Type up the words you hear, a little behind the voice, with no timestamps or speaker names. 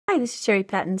Hi, this is Sherry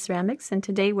Patton Ceramics, and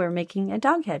today we're making a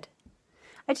dog head.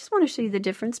 I just want to show you the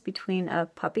difference between a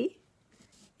puppy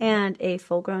and a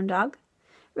full-grown dog.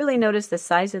 Really notice the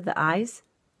size of the eyes.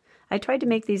 I tried to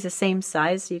make these the same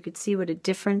size so you could see what a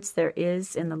difference there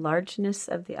is in the largeness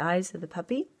of the eyes of the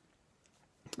puppy.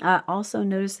 Also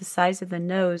notice the size of the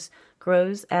nose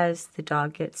grows as the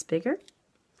dog gets bigger.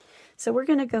 So we're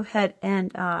going to go ahead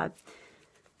and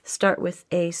start with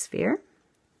a sphere.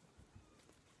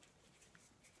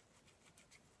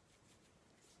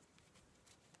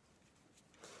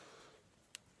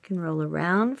 Can roll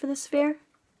around for the sphere,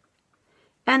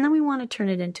 and then we want to turn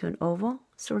it into an oval,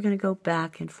 so we're going to go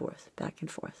back and forth,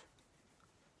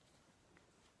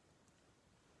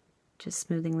 just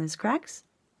smoothing those cracks.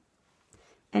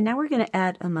 And now we're going to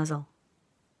add a muzzle.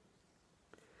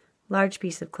 Large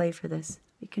piece of clay for this.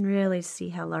 You can really see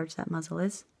how large that muzzle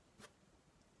is.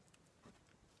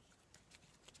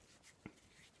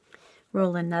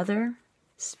 Roll another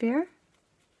sphere,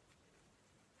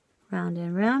 round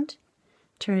and round.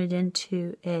 Turn it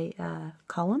into a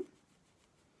column.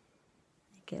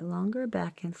 Make it longer,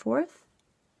 back and forth.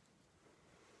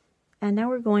 And now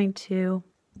we're going to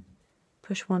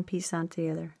push one piece onto the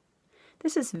other.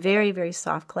 This is very, very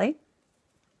soft clay.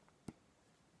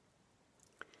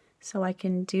 So I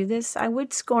can do this. I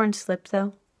would score and slip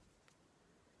though.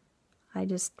 I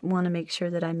just want to make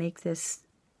sure that I make this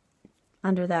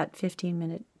under that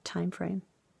 15-minute time frame.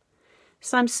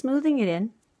 So I'm smoothing it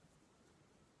in.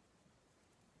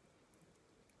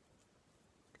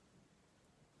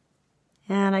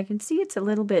 And I can see it's a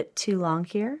little bit too long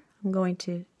here. I'm going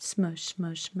to smush,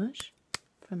 smush, smush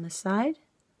from the side.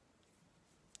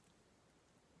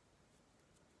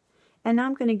 And now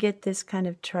I'm going to get this kind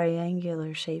of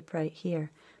triangular shape right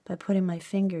here by putting my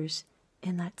fingers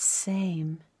in that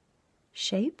same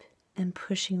shape and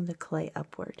pushing the clay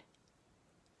upward.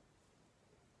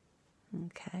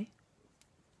 Okay.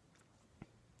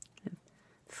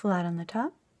 Flat on the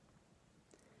top.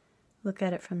 Look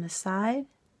at it from the side.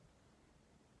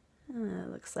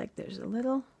 Looks like there's a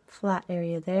little flat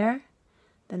area there.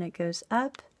 Then it goes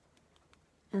up,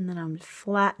 and then I'm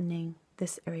flattening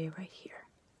this area right here.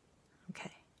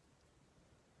 Okay.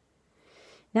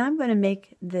 Now I'm going to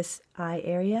make this eye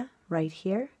area right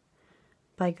here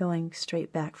by going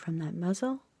straight back from that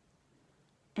muzzle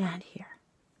and here.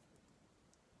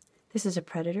 This is a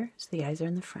predator, so the eyes are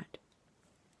in the front.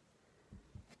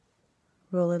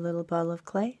 Roll a little ball of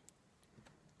clay,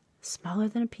 smaller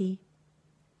than a pea.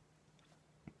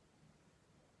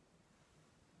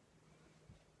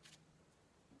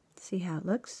 See how it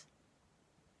looks?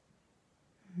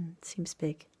 It seems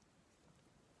big.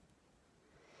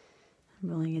 I'm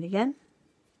rolling it again.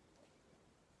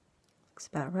 Looks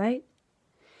about right.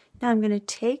 Now I'm going to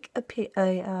take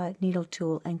a needle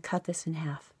tool and cut this in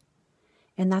half.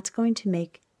 And that's going to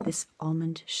make this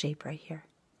almond shape right here.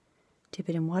 Dip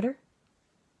it in water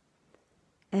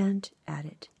and add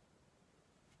it.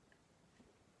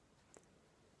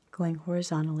 Going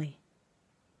horizontally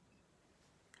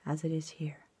as it is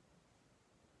here.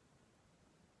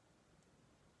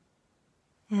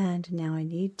 And now I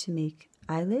need to make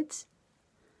eyelids.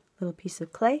 Little piece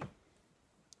of clay.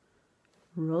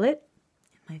 Roll it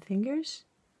in my fingers.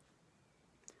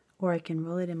 Or I can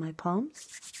roll it in my palms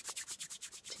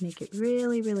to make it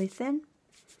really, really thin.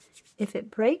 If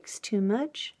it breaks too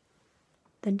much,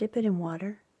 then dip it in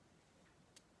water.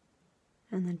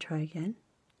 And then try again.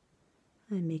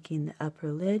 I'm making the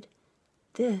upper lid.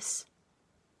 This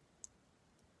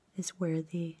is where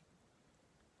the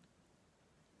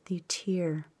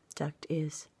tear duct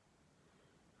is.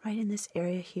 Right in this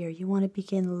area here. You want to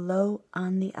begin low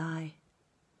on the eye.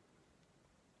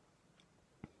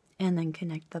 And then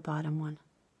connect the bottom one.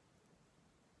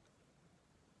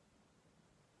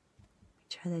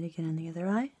 Try that again on the other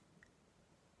eye.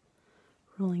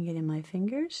 Rolling it in my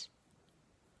fingers.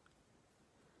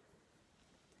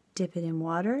 Dip it in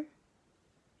water.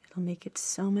 It'll make it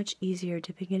so much easier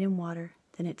dipping it in water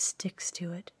than it sticks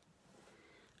to it.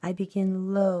 I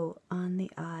begin low on the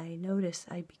eye. Notice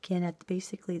I begin at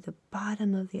basically the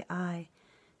bottom of the eye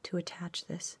to attach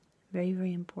this. Very,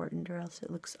 very important, or else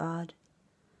it looks odd.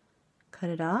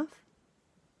 Cut it off.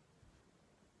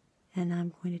 And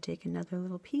I'm going to take another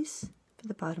little piece for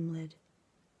the bottom lid.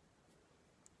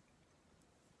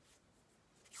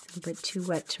 A little bit too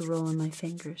wet to roll in my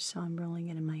fingers, so I'm rolling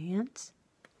it in my hands.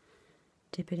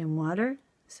 Dip it in water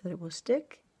so that it will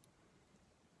stick.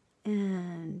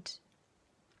 And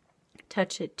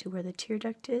touch it to where the tear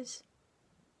duct is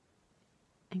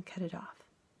and cut it off.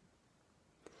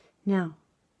 Now,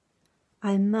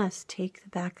 I must take the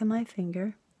back of my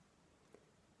finger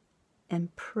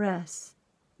and press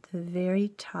the the very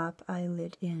top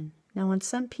eyelid in. Now on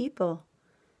some people,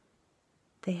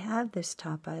 they have this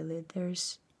top eyelid.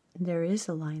 There is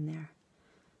a line there.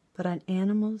 But on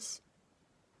animals,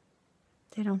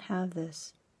 they don't have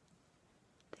this.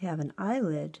 They have an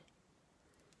eyelid,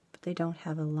 but they don't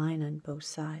have a line on both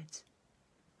sides.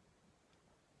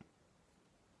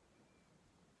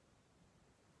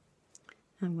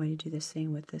 I'm going to do the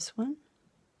same with this one.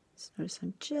 So notice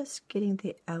I'm just getting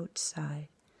the outside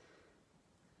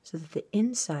so that the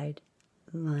inside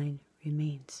line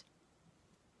remains.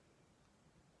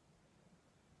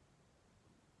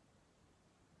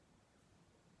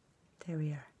 There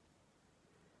we are.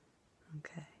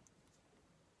 Okay.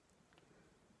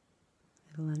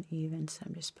 A little uneven, so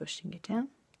I'm just pushing it down.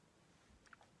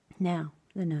 Now,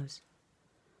 the nose.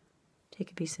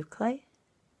 Take a piece of clay,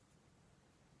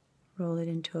 roll it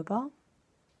into a ball,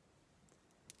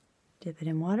 dip it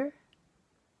in water,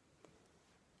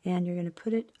 and you're going to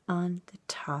put it on the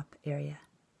top area.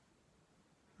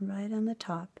 Right on the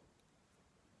top.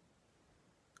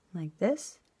 Like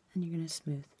this, and you're going to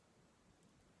smooth.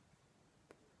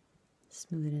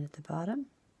 Smooth it in at the bottom.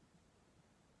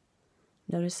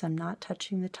 Notice I'm not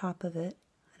touching the top of it.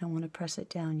 I don't want to press it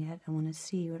down yet. I want to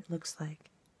see what it looks like.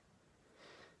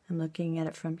 I'm looking at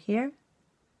it from here.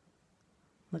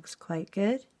 Looks quite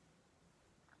good.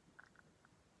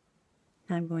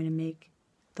 Now I'm going to make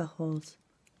the holes.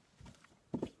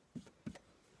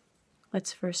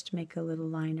 Let's first make a little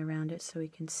line around it so we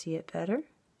can see it better.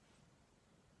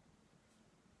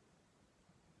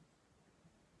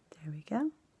 There we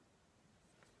go.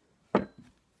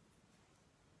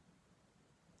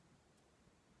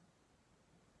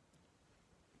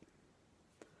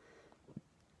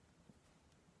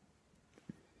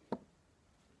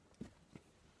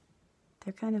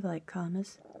 They're kind of like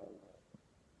commas.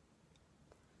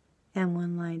 And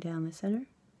one line down the center.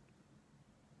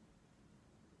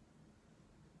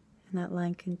 And that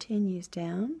line continues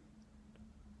down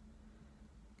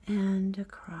and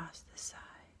across the side.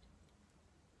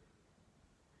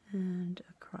 And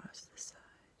across the side.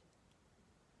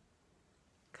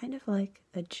 Kind of like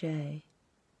a J.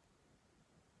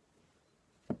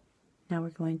 Now we're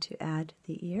going to add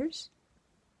the ears.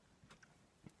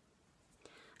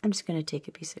 I'm just going to take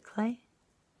a piece of clay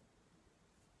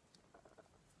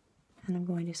and I'm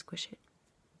going to squish it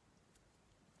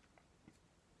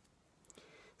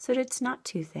so that it's not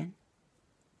too thin.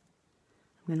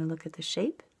 I'm going to look at the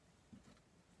shape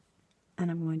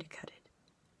and I'm going to cut it.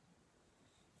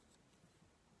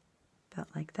 About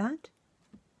like that.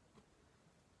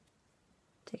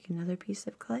 Take another piece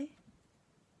of clay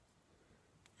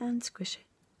and squish it.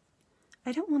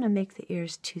 I don't want to make the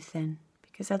ears too thin,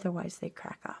 because otherwise they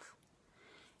crack off.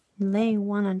 Laying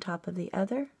one on top of the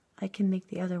other, I can make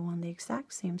the other one the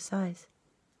exact same size.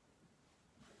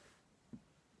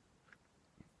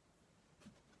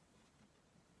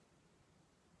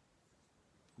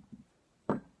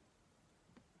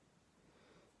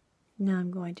 Now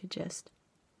I'm going to just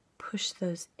push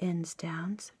those ends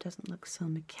down so it doesn't look so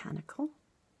mechanical.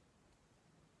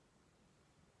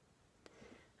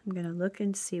 I'm going to look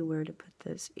and see where to put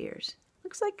those ears.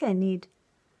 Looks like I need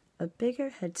a bigger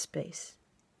head space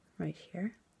right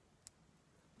here.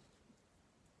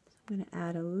 So I'm going to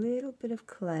add a little bit of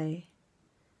clay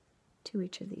to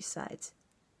each of these sides.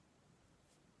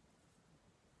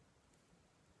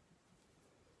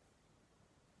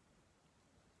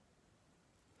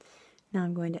 Now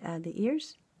I'm going to add the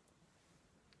ears.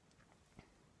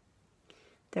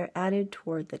 They're added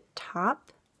toward the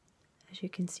top, as you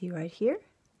can see right here.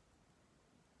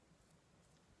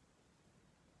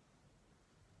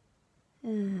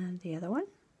 And the other one.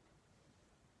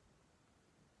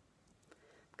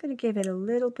 I'm going to give it a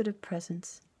little bit of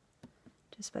presence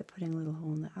just by putting a little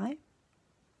hole in the eye.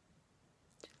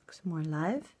 It looks more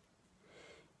alive.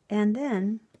 And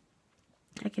then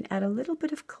I can add a little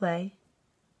bit of clay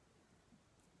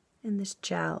in this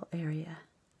jowl area.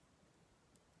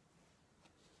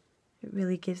 It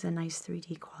really gives a nice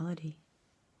 3D quality.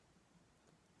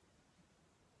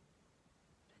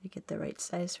 Try to get the right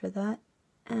size for that.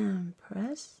 And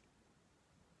press.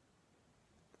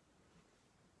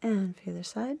 And for the other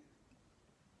side.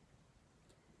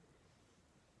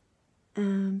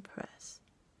 And press.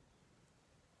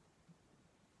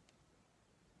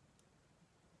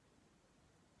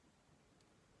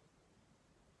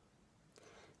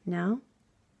 Now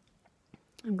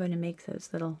I'm going to make those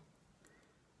little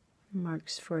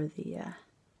marks for the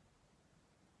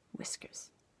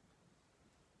whiskers.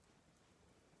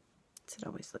 It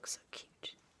always looks so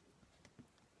cute.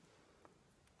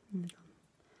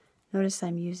 Notice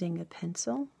I'm using a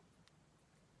pencil.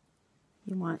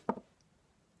 You want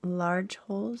large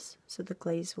holes so the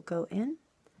glaze will go in.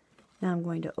 Now I'm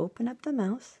going to open up the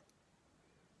mouth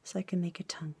so I can make a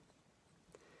tongue.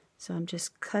 So I'm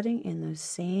just cutting in those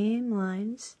same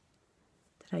lines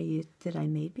that I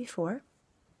made before.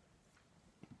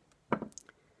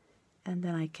 And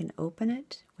then I can open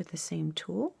it with the same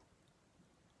tool.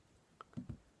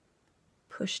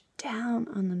 Push down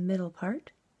on the middle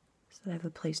part so that I have a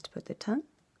place to put the tongue.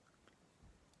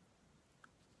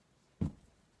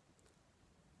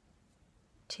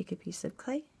 Take a piece of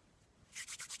clay,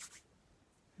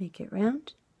 make it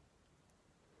round,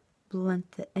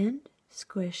 blunt the end,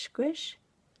 squish, squish,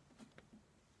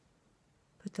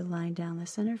 put the line down the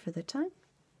center for the tongue,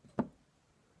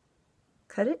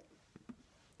 cut it,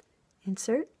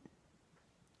 insert,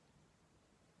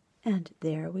 and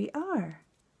there we are.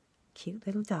 Cute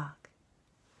little dog.